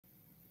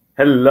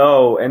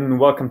Hello and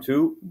welcome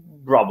to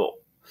Brable.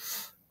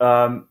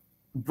 Um,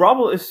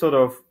 Brable is sort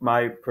of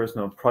my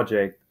personal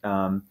project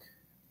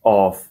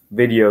of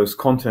videos,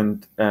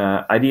 content,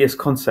 ideas,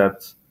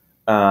 concepts.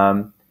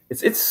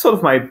 It's sort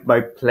of my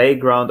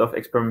playground of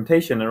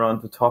experimentation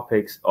around the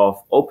topics of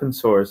open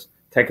source,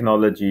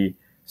 technology,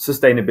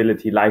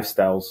 sustainability,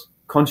 lifestyles,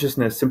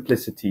 consciousness,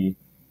 simplicity,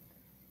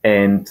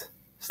 and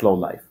slow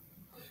life.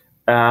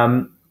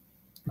 Um,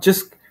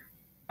 just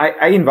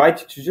I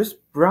invite you to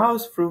just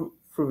browse through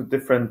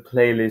different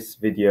playlists,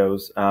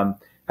 videos.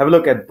 Have a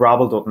look at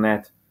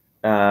brable.net.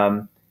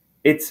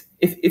 It's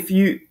if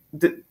you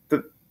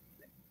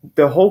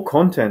the whole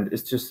content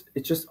is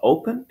just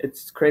open.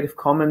 It's Creative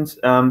Commons.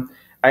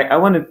 I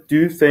want to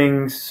do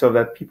things so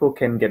that people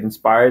can get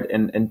inspired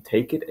and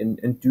take it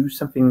and do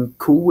something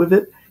cool with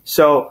it.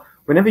 So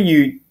whenever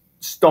you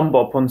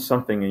stumble upon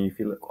something and you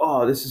feel like,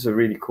 oh, this is a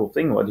really cool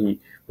thing, what he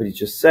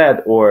just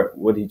said or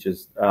what he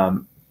just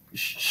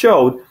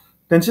showed,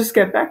 then just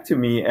get back to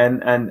me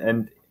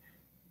and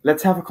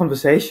let's have a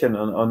conversation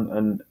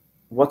on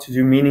what to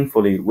do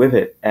meaningfully with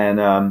it.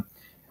 And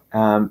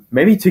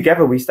maybe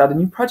together we start a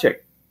new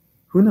project.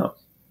 Who knows?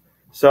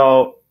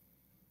 So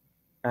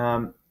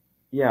um,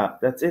 yeah,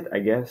 that's it, I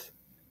guess.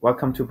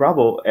 Welcome to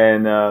Bravo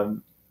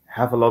and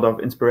have a lot of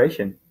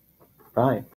inspiration. Bye.